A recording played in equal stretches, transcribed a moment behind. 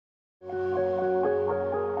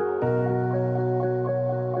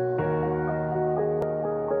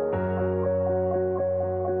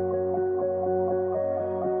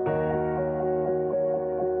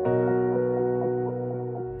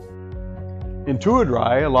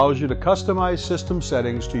INTUI-DRY allows you to customize system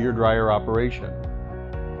settings to your dryer operation.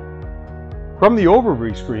 From the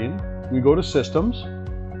overview screen, we go to Systems,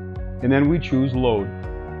 and then we choose Load.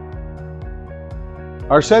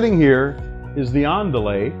 Our setting here is the on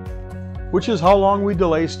delay, which is how long we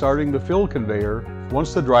delay starting the fill conveyor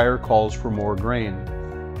once the dryer calls for more grain.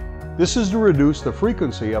 This is to reduce the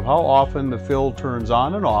frequency of how often the fill turns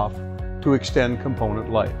on and off to extend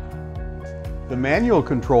component life. The manual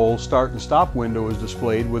control start and stop window is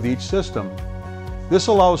displayed with each system. This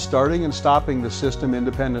allows starting and stopping the system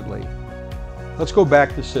independently. Let's go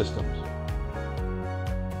back to Systems.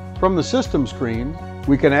 From the System screen,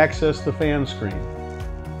 we can access the fan screen.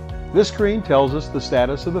 This screen tells us the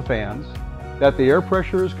status of the fans, that the air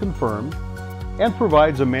pressure is confirmed, and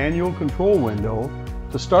provides a manual control window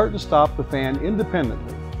to start and stop the fan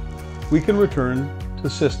independently. We can return to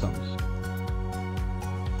Systems.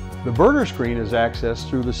 The burner screen is accessed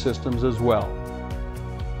through the Systems as well.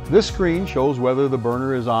 This screen shows whether the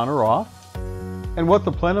burner is on or off, and what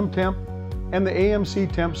the plenum temp and the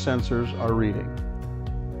AMC temp sensors are reading.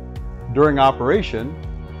 During operation,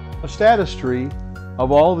 a status tree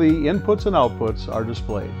of all the inputs and outputs are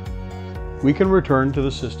displayed. We can return to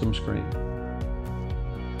the System screen.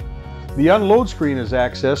 The unload screen is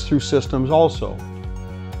accessed through Systems also.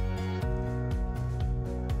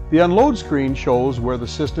 The unload screen shows where the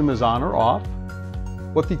system is on or off,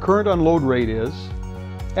 what the current unload rate is,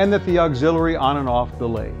 and that the auxiliary on and off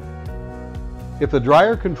delay. If the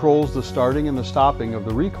dryer controls the starting and the stopping of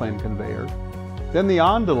the reclaim conveyor, then the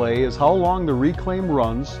on delay is how long the reclaim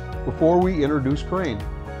runs before we introduce grain.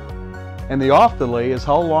 And the off delay is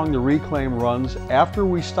how long the reclaim runs after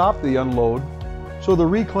we stop the unload, so the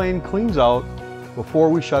reclaim cleans out before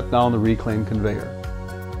we shut down the reclaim conveyor.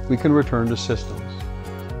 We can return to Systems.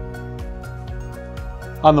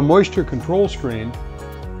 On the moisture control screen,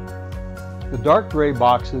 the dark gray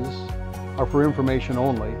boxes are for information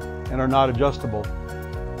only and are not adjustable.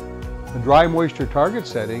 The dry moisture target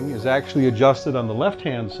setting is actually adjusted on the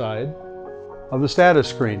left-hand side of the status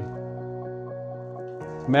screen.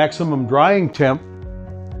 Maximum drying temp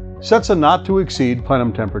sets a not to exceed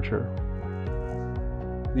plenum temperature.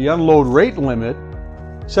 The unload rate limit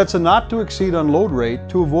sets a not to exceed unload rate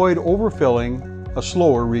to avoid overfilling a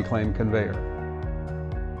slower reclaim conveyor.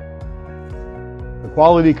 The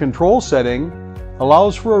quality control setting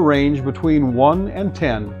allows for a range between 1 and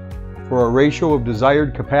 10 for a ratio of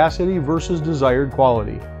desired capacity versus desired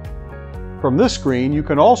quality. From this screen, you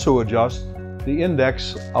can also adjust the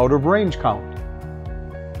index out of range count.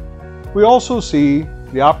 We also see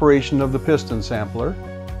the operation of the piston sampler,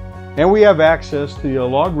 and we have access to the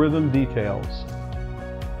logarithm details.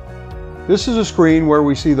 This is a screen where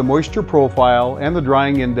we see the moisture profile and the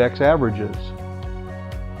drying index averages.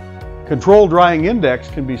 Control drying index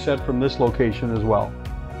can be set from this location as well.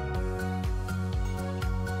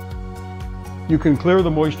 You can clear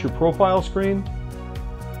the moisture profile screen,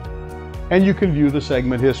 and you can view the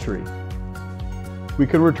segment history. We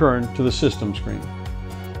can return to the System screen.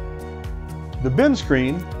 The bin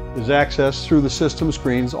screen is accessed through the System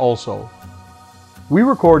screens also. We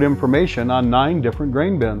record information on 9 different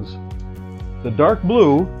grain bins. The dark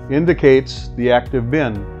blue indicates the active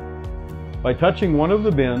bin. By touching one of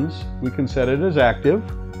the bins, we can set it as active,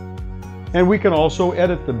 and we can also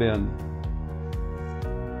edit the bin.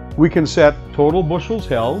 We can set total bushels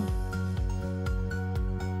held,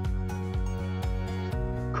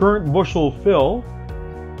 current bushel fill,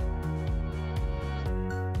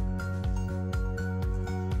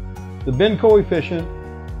 the bin coefficient,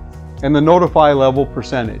 and the notify level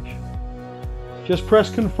percentage. Just press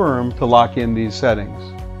confirm to lock in these settings.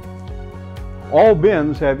 All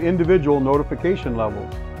bins have individual notification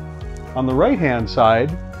levels. On the right-hand side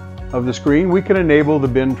of the screen, we can enable the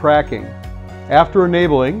bin tracking. After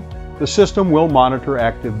enabling, the system will monitor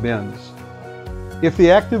active bins. If the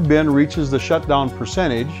active bin reaches the shutdown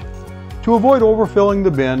percentage, to avoid overfilling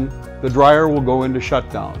the bin, the dryer will go into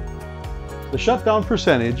shutdown. The shutdown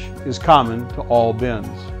percentage is common to all bins.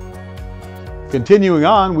 Continuing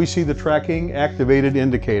on, we see the tracking activated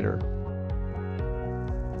indicator.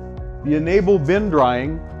 The Enable Bin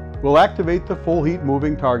Drying will activate the full heat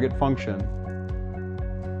moving target function.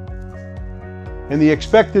 And the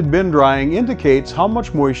expected bin drying indicates how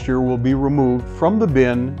much moisture will be removed from the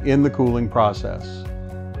bin in the cooling process.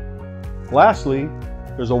 Lastly,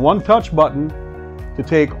 there's a one-touch button to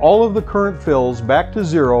take all of the current fills back to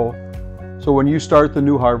 0, so when you start the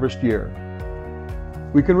new harvest year.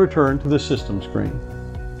 We can return to the System screen.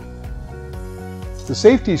 The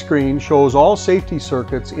Safety screen shows all safety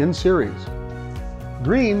circuits in series.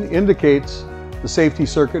 Green indicates the safety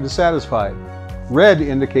circuit is satisfied. Red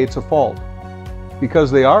indicates a fault.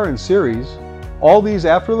 Because they are in series, all these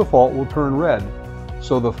after the fault will turn red.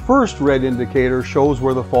 So the first red indicator shows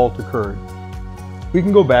where the fault occurred. We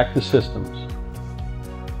can go back to Systems.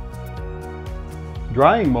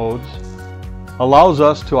 Drying modes allows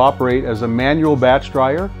us to operate as a manual batch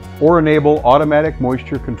dryer or enable automatic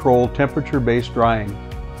moisture control temperature-based drying,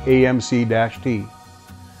 AMC-T.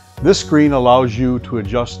 This screen allows you to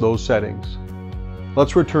adjust those settings.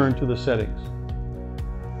 Let's return to the settings.